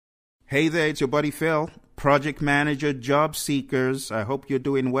Hey there, it's your buddy Phil, project manager, job seekers. I hope you're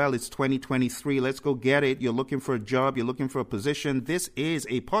doing well. It's 2023. Let's go get it. You're looking for a job, you're looking for a position. This is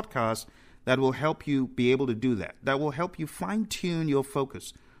a podcast that will help you be able to do that. That will help you fine-tune your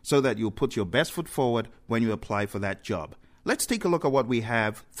focus so that you'll put your best foot forward when you apply for that job. Let's take a look at what we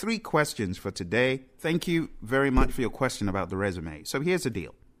have. 3 questions for today. Thank you very much for your question about the resume. So here's the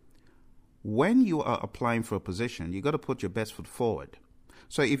deal. When you are applying for a position, you got to put your best foot forward.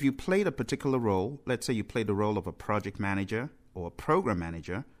 So if you played a particular role, let's say you played the role of a project manager or a program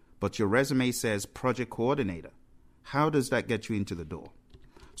manager, but your resume says project coordinator, how does that get you into the door?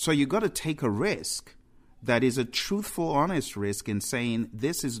 So you got to take a risk that is a truthful, honest risk in saying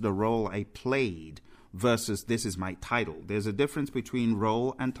this is the role I played versus this is my title. There's a difference between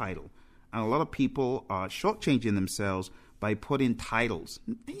role and title. And a lot of people are shortchanging themselves by putting titles.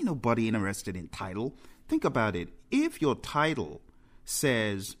 Ain't nobody interested in title. Think about it. If your title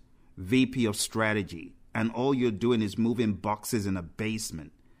says VP of strategy and all you're doing is moving boxes in a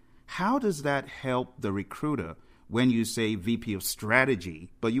basement, how does that help the recruiter when you say VP of strategy,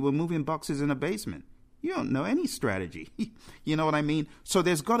 but you were moving boxes in a basement? You don't know any strategy. You know what I mean? So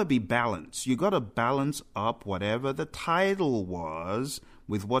there's got to be balance. You got to balance up whatever the title was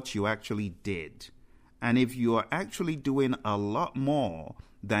with what you actually did. And if you are actually doing a lot more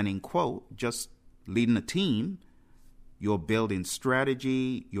than, in quote, just leading a team, you're building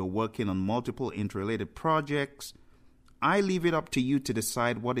strategy, you're working on multiple interrelated projects, I leave it up to you to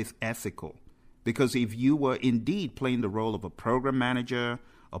decide what is ethical. Because if you were indeed playing the role of a program manager,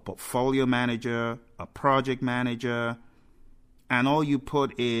 a portfolio manager, a project manager, and all you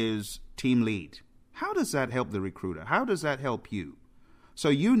put is team lead, how does that help the recruiter? How does that help you? So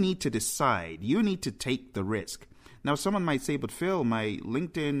you need to decide. You need to take the risk. Now, someone might say, but Phil, my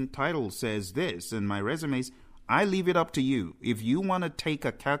LinkedIn title says this and my resumes. I leave it up to you. If you want to take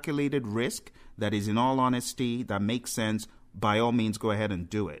a calculated risk that is in all honesty, that makes sense, by all means, go ahead and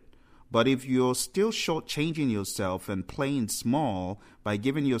do it. But if you're still shortchanging yourself and playing small by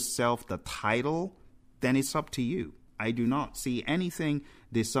giving yourself the title, then it's up to you. I do not see anything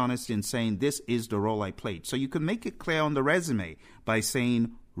dishonest in saying this is the role I played. So you can make it clear on the resume by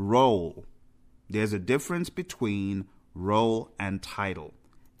saying role. There's a difference between role and title.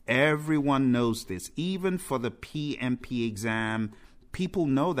 Everyone knows this. Even for the PMP exam, people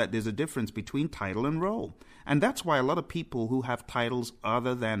know that there's a difference between title and role. And that's why a lot of people who have titles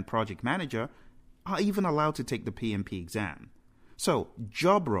other than project manager are even allowed to take the PMP exam. So,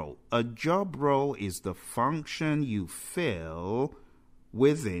 job role. A job role is the function you fill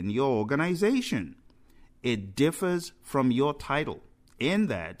within your organization. It differs from your title in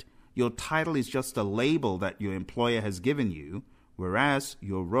that your title is just a label that your employer has given you, whereas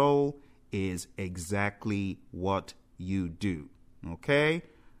your role is exactly what you do. Okay?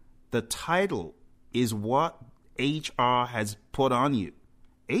 The title is what HR has put on you.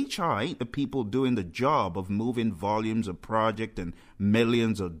 HR ain't the people doing the job of moving volumes of project and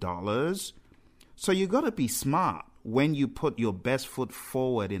millions of dollars. So you got to be smart when you put your best foot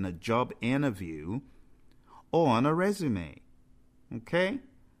forward in a job interview or on a resume. Okay?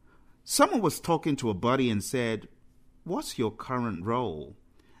 Someone was talking to a buddy and said, "What's your current role?"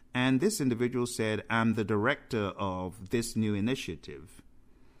 And this individual said, "I'm the director of this new initiative."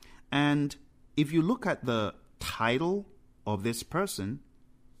 And if you look at the title of this person,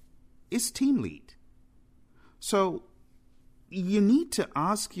 it's team lead. So you need to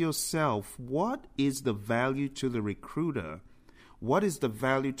ask yourself, what is the value to the recruiter? What is the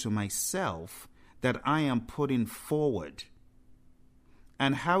value to myself that I am putting forward?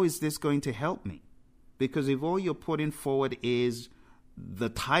 And how is this going to help me? Because if all you're putting forward is the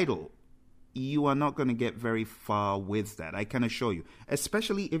title, you are not going to get very far with that. I can assure you,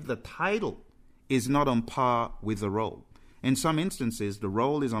 especially if the title is not on par with the role. In some instances, the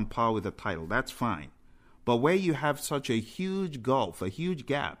role is on par with the title. That's fine. But where you have such a huge gulf, a huge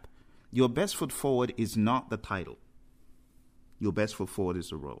gap, your best foot forward is not the title. Your best foot forward is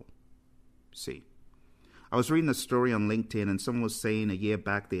the role. See, I was reading a story on LinkedIn and someone was saying a year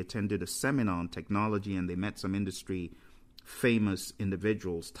back they attended a seminar on technology and they met some industry famous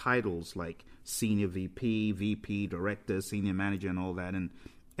individuals, titles like senior VP, VP, director, senior manager and all that. And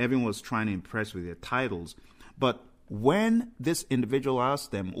everyone was trying to impress with their titles. But when this individual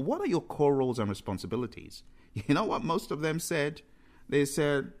asked them, what are your core roles and responsibilities? You know what most of them said? They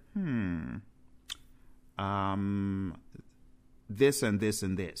said, this and this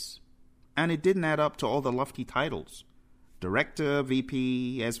and this. And it didn't add up to all the lofty titles. Director,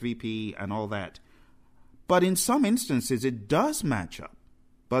 VP, SVP, and all that. But in some instances, it does match up.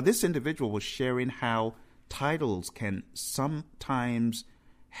 But this individual was sharing how titles can sometimes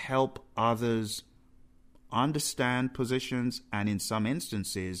help others understand positions, and in some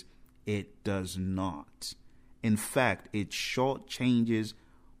instances, it does not. In fact, it shortchanges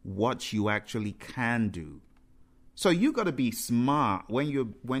what you actually can do. So you got to be smart when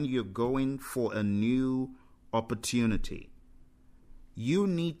you're going for a new opportunity. You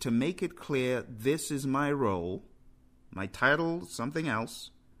need to make it clear, this is my role, my title, something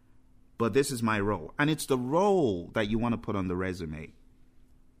else, but this is my role. And it's the role that you want to put on the resume.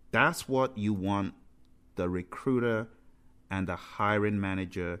 That's what you want the recruiter and the hiring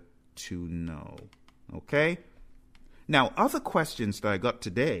manager to know. Okay? Now, other questions that I got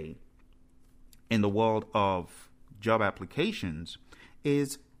today in the world of job applications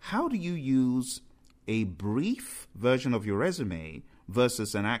is, how do you use a brief version of your resume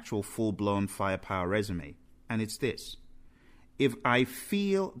versus an actual full-blown firepower resume? And it's this. If I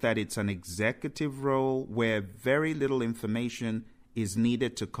feel that it's an executive role where very little information is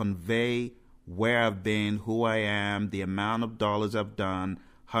needed to convey where I've been, who I am, the amount of dollars I've done,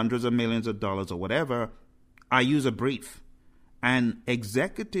 hundreds of millions of dollars or whatever, I use a brief. And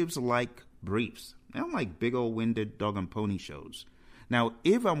executives like briefs. They don't like big old winded dog and pony shows. Now,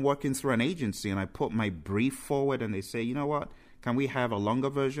 if I'm working through an agency and I put my brief forward and they say, you know what, can we have a longer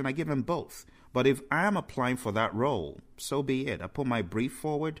version? I give them both. But if I'm applying for that role, so be it. I put my brief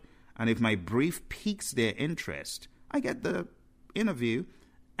forward, and if my brief piques their interest, I get the interview.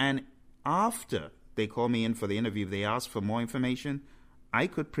 And after they call me in for the interview, if they ask for more information, I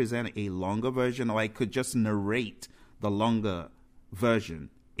could present a longer version, or I could just narrate the longer version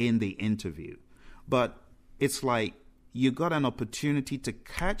in the interview. But it's like you got an opportunity to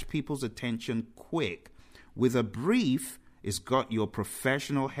catch people's attention quick. With a brief, it's got your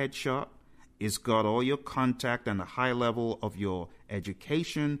professional headshot, it's got all your contact and the high level of your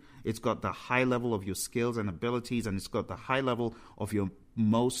education, it's got the high level of your skills and abilities, and it's got the high level of your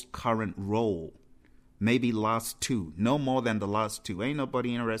most current role. Maybe last two, no more than the last two. Ain't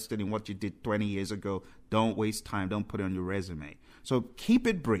nobody interested in what you did 20 years ago. Don't waste time. Don't put it on your resume. So keep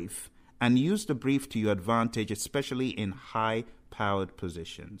it brief and use the brief to your advantage, especially in high-powered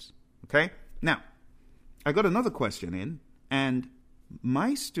positions. Okay? Now, I got another question in, and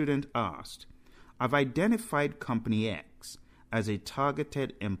my student asked, I've identified Company X as a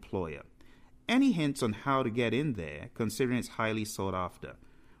targeted employer. Any hints on how to get in there, considering it's highly sought after?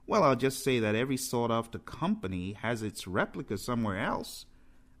 Well, I'll just say that every sought-after company has its replica somewhere else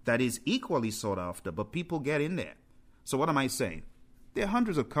that is equally sought after, but people get in there. So what am I saying? There are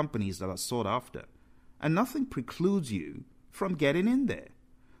hundreds of companies that are sought after, and nothing precludes you from getting in there.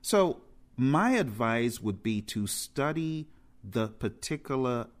 So my advice would be to study the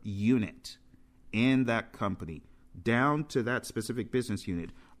particular unit in that company, down to that specific business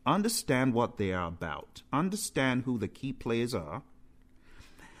unit. Understand what they are about. Understand who the key players are.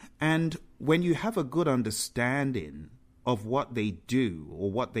 And when you have a good understanding of what they do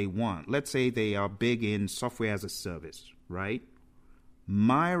or what they want, let's say they are big in software as a service, right?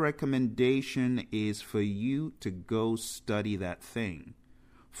 My recommendation is for you to go study that thing.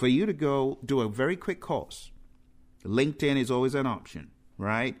 For you to go do a very quick course. LinkedIn is always an option,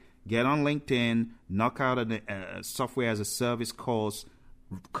 right? Get on LinkedIn, knock out a software as a service course,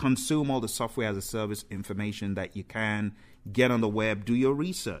 consume all the software as a service information that you can, get on the web, do your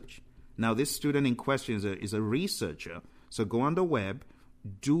research. Now, this student in question is a researcher, so go on the web,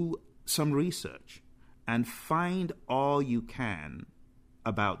 do some research, and find all you can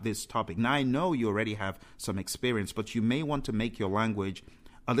about this topic. Now, I know you already have some experience, but you may want to make your language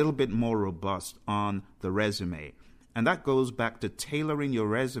a little bit more robust on the resume. And that goes back to tailoring your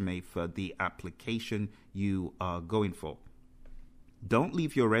resume for the application you are going for. Don't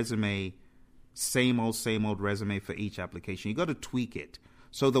leave your resume same old resume for each application. You got to tweak it.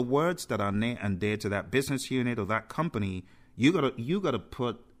 So the words that are near and dear to that business unit or that company, you got to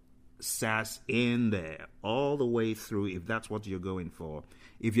put SAS in there all the way through if that's what you're going for.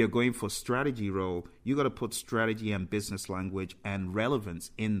 If you're going for strategy role, you got to put strategy and business language and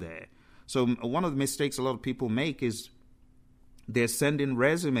relevance in there. So one of the mistakes a lot of people make is they're sending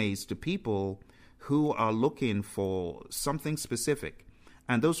resumes to people who are looking for something specific.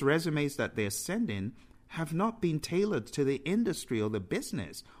 And those resumes that they're sending have not been tailored to the industry or the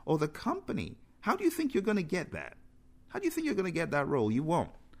business or the company. How do you think you're going to get that? How do you think you're going to get that role? You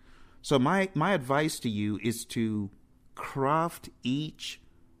won't. So my advice to you is to craft each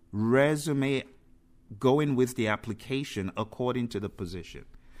resume going with the application according to the position.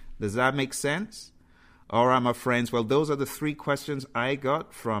 Does that make sense? All right, my friends. Well, those are the 3 questions I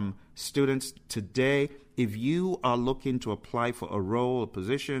got from students today. If you are looking to apply for a role or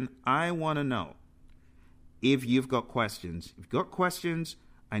position, I want to know if you've got questions. If you've got questions,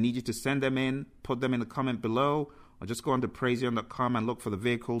 I need you to send them in, put them in the comment below, or just go on to praiseon.com and look for the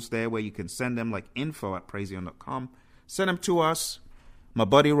vehicles there where you can send them, like info@praiseon.com. Send them to us. My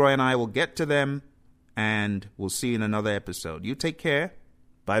buddy Roy and I will get to them, and we'll see you in another episode. You take care.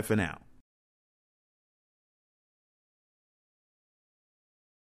 Bye for now.